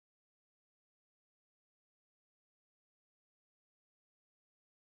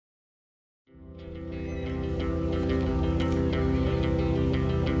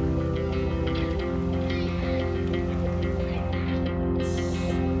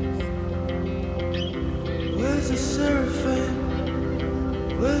Where's the seraphim?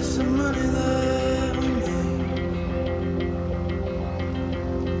 Where's the money that we made?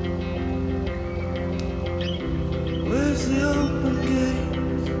 Where's the open gate?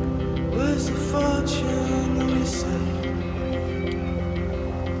 Where's the fortune that we saved?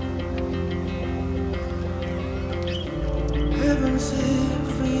 Heaven's here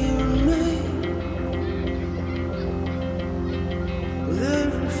for you and me. With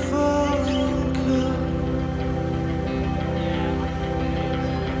every falling curve,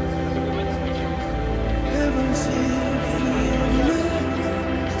 heaven's here for you and me.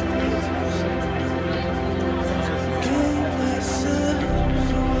 Game that serves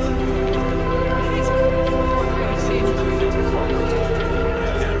the world.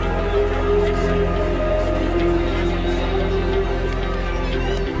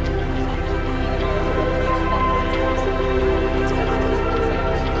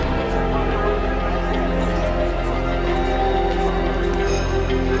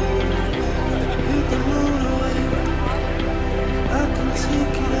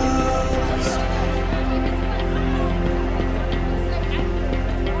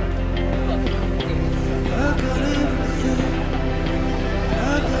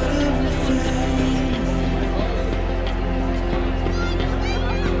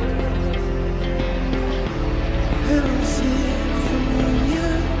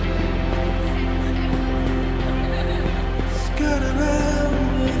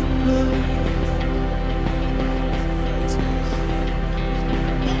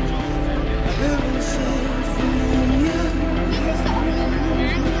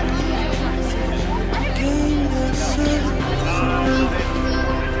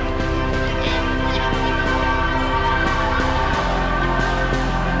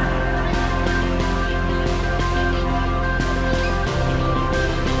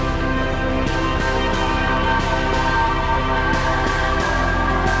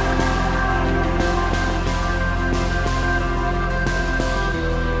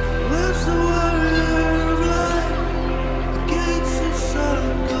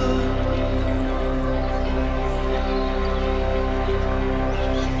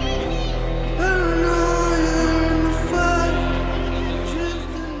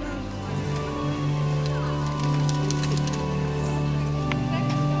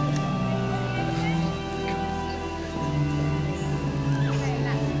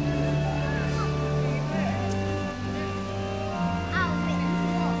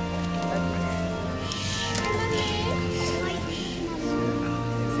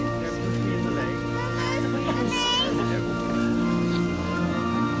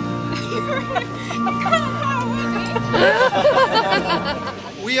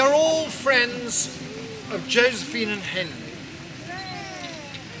 We are all friends of Josephine and Henry.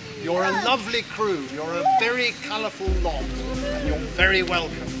 You're a lovely crew, you're a very colourful lot, and you're very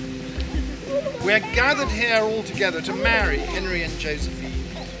welcome. We're gathered here all together to marry Henry and Josephine,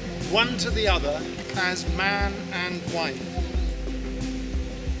 one to the other as man and wife.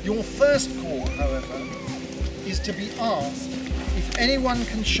 Your first call, however, is to be asked if anyone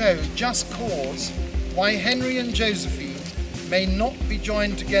can show just cause why Henry and Josephine may not be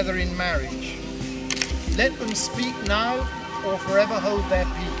joined together in marriage. Let them speak now or forever hold their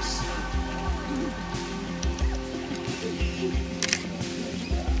peace.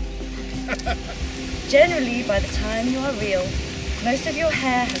 Generally, by the time you are real, most of your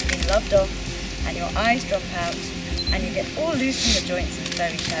hair has been loved off and your eyes drop out and you get all loose in the joints and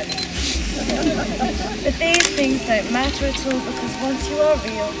very shabby. But these things don't matter at all because once you are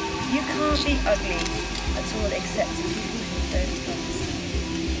real, you can't be ugly at all except to people who don't understand.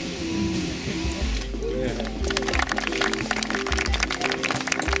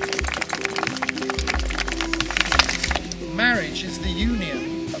 Marriage is the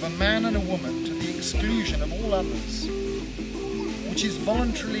union of a man and a woman to the exclusion of all others, which is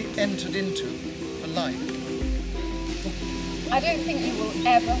voluntarily entered into for life. I don't think you will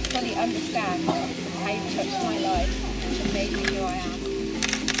ever fully understand how you touched my life and made me who I am.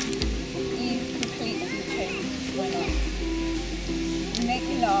 You completely changed my life. You make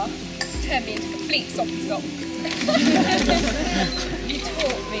me laugh, turn me into complete soppy socks. You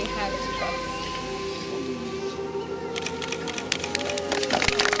taught me how to trust.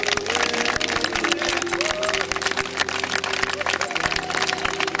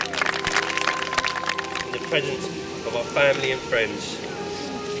 In the presence of our family and friends,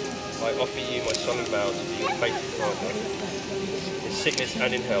 I offer you my solemn vow to be your faithful partner, in sickness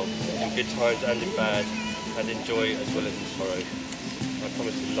and in health, in good times and in bad, and in joy as well as in sorrow. I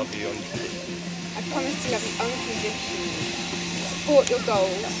promise to love you unconditionally. I promise to love you unconditionally, support your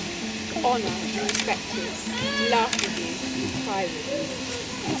goals, honour and respect you, laugh with you, cry with you,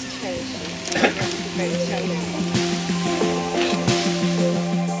 and to cherish you for the rest of the boat shall live.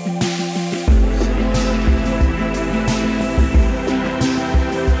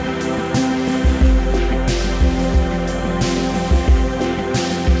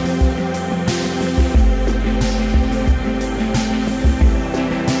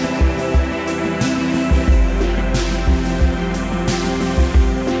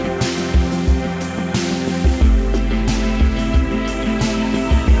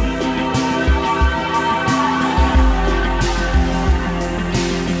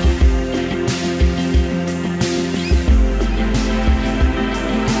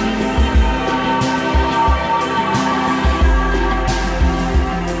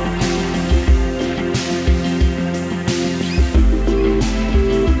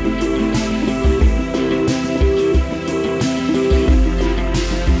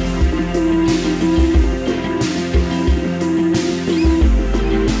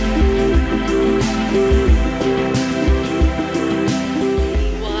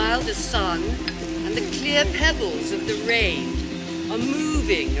 Pebbles of the rain are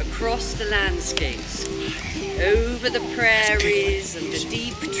moving across the landscapes, over the prairies and the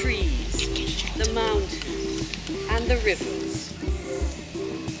deep trees, the mountains and the rivers.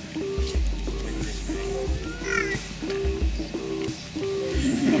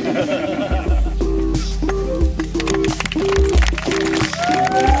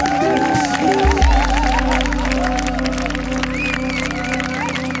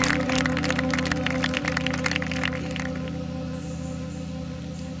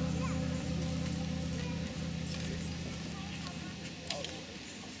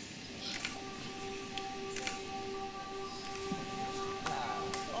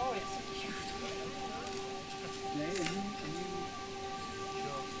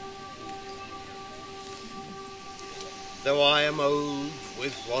 Though I am old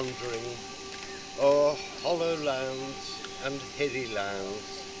with wandering o'er hollow lands and hilly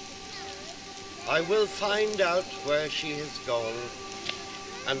lands, I will find out where she has gone,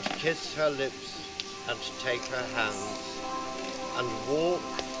 and kiss her lips and take her hands, and walk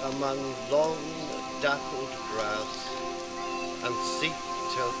among long dappled grass, and seek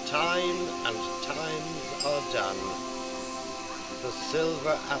till time and times are done the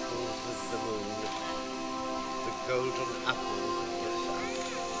silver apples of the moon, the golden apples of the sun.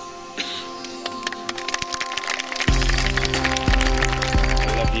 I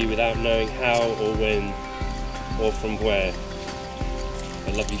love you without knowing how or when or from where.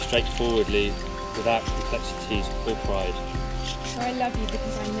 I love you straightforwardly, without complexities or pride. For I love you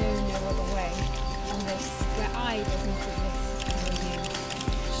because I know no other way, on this, where I doesn't exist, only you.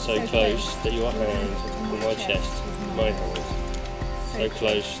 So close that your hand on my chest is my hand. So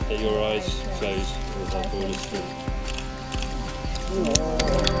close that your eyes close as I fall asleep.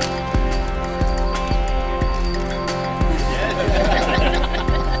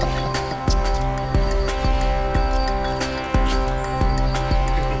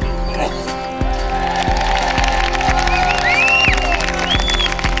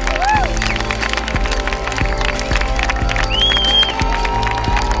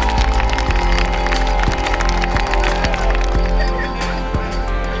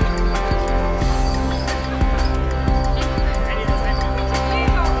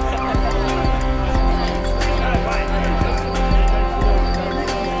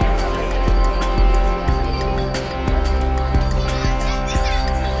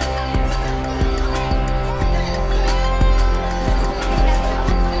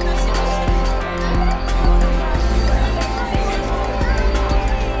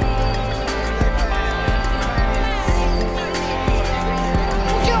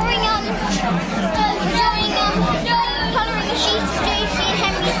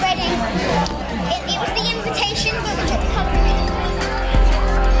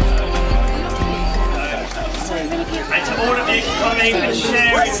 And to all of you coming and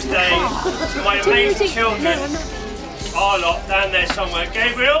sharing today, to my amazing children, our lot down there somewhere.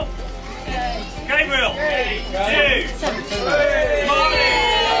 Gabriel? Gabriel! 2, 3, Marley!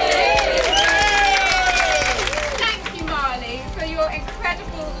 Thank you, Marley, for your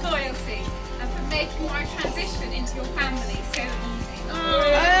incredible loyalty and for making my transition into your family so easy.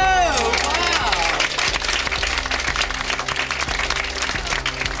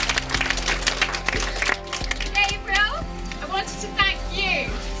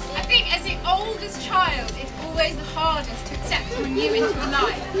 Oldest child, it's always the hardest to accept someone new into your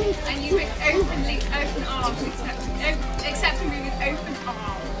life, and you with open arms, accepting me with open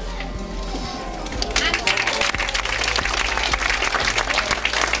arms.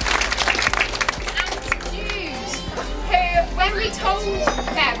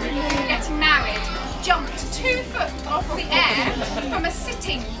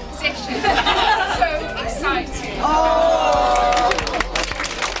 14th position. So exciting.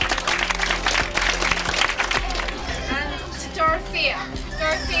 And to Dorothea.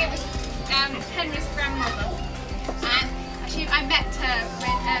 Dorothea was Henry's grandmother. And I met her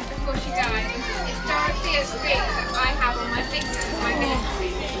when, before she died. It's Dorothea's ring that I have on my finger as my military.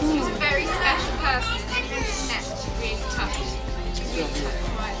 She was a very special person. Everyone she met, she really touched. She really touched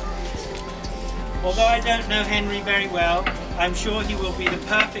my life. Although I don't know Henry very well, I'm sure he will be the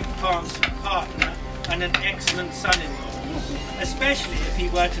perfect partner and an excellent son-in-law, especially if he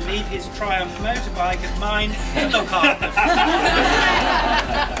were to leave his Triumph motorbike at mine and look after me.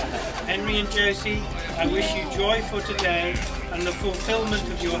 Henry and Josie, I wish you joy for today and the fulfillment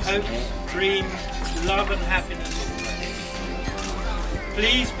of your hopes, dreams, love and happiness.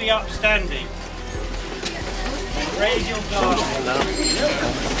 Please be upstanding and raise your glass.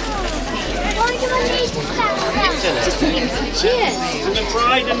 Cheers. To the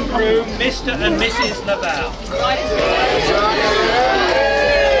bride and groom, Mr. and Mrs. Laval.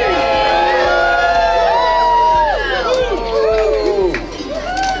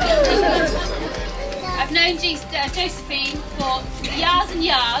 I've known Josephine for years and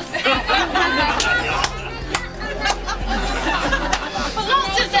years. For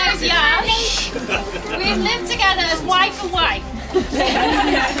lots of those years, we've lived together as wife and wife.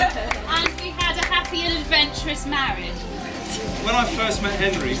 And we had a happy and adventurous marriage. When I first met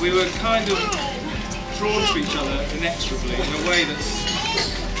Henry, we were kind of drawn to each other inexorably in a way that's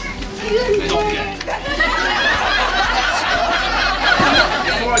not yet.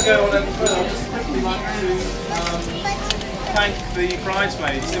 Before I go on any further, I'd just quickly like to thank the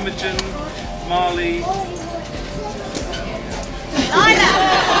bridesmaids, Imogen, Marley,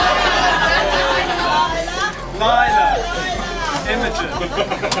 Lila, Imogen,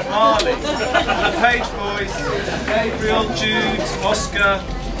 Marley, the Page Boys, Gabriel, Jude, Oscar,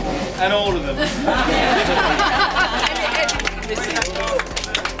 and all of them. I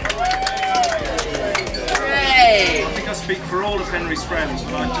think I speak for all of Henry's friends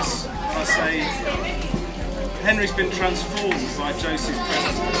when I say Henry's been transformed by Josie's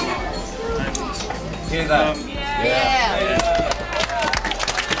presence in his life. Hear that?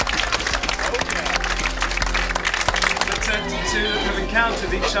 To have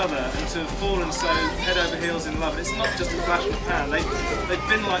encountered each other and to have fallen so head over heels in love, it's not just a flash in the pan. They've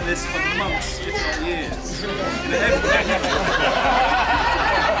been like this for months, if not years.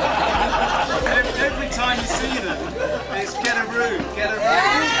 Every time you see them, it's get a room, get a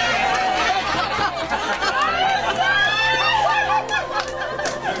room.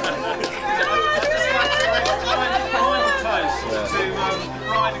 I'd just like to make a final toast to the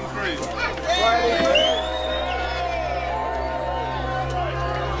bride and groom.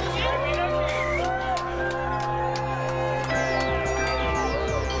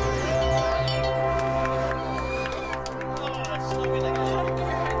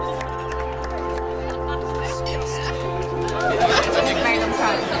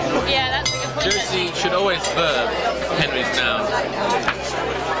 Yeah, that's a good point. Josie should always verb Henry's noun.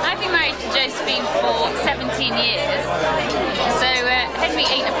 I've been married to Josephine for 17 years, so Henry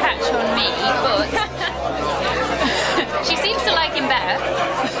ain't a patch on me.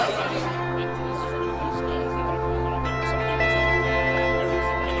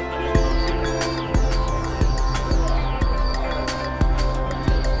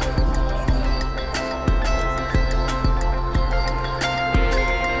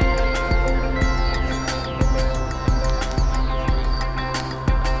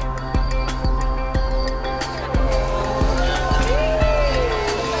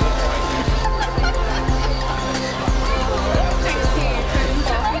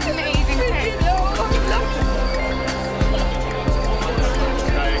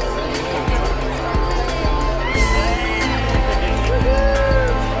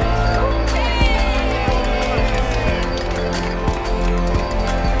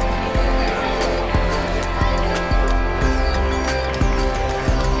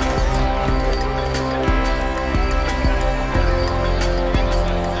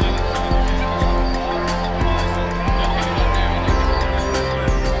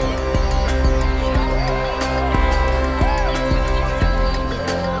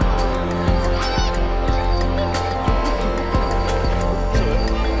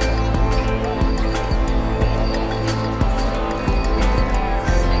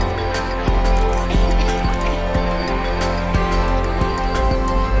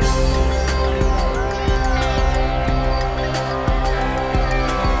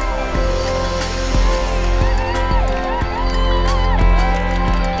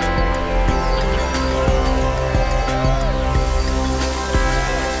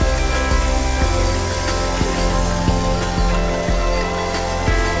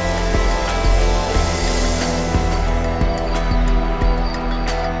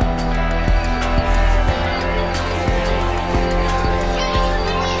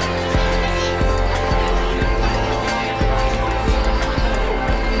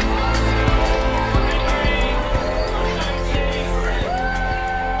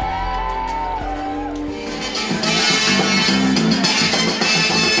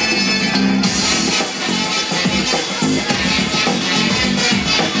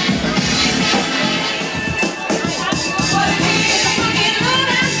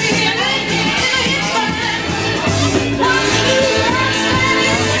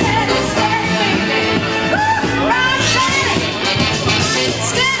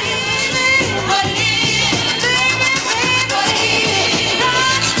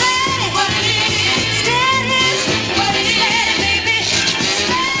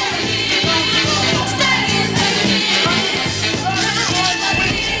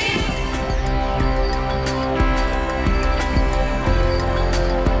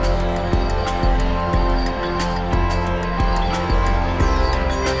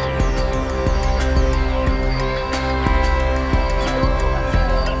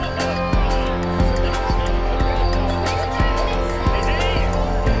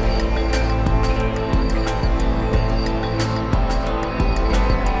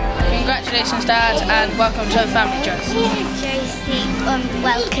 Congratulations, Dad, and welcome to the family, Josie. Josie,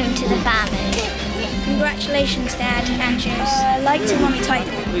 welcome to the family. Congratulations, Dad and Josie. Like to Mummy type.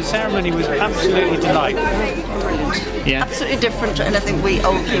 The ceremony was absolutely delightful. Yeah. Absolutely different to anything we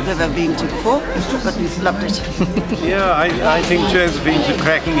old people have ever been to before, but loved it. Yeah, I think Josephine's a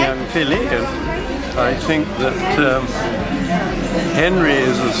cracking young filly, and I think that Henry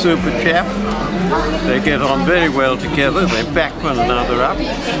is a super chap. They get on very well together, they back one another up,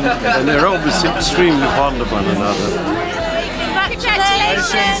 and they're obviously extremely fond of one another.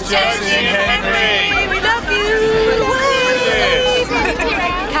 Congratulations, Josie and Henry! We love you!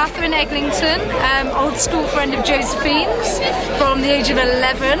 Catherine Eglinton, old school friend of Josephine's from the age of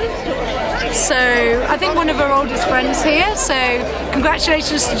 11. So I think one of her oldest friends here. So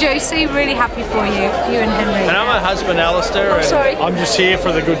congratulations to Josie, really happy for you and Henry. And I'm her husband Alistair, and sorry. I'm just here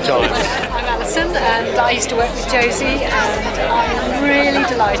for the good times. I'm Alison, and I used to work with Josie, and I'm really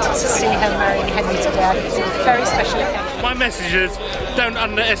delighted to see her marrying Henry today. It's a very special occasion. My message is, don't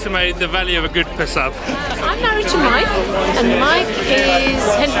underestimate the value of a good piss-up. I'm married to Mike, and Mike is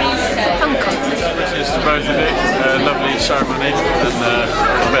Henry's uncle. Cheers to both of you. Lovely ceremony, and the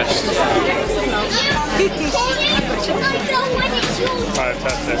best.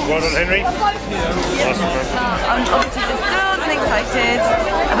 Fantastic. Well done, Henry. Awesome. I'm obviously just thrilled and excited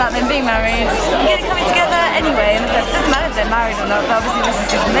about them being married. They're coming together anyway, and it doesn't matter if they're married or not, but obviously this is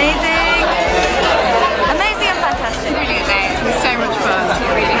just amazing. Amazing and fantastic. Really amazing. It was so much fun.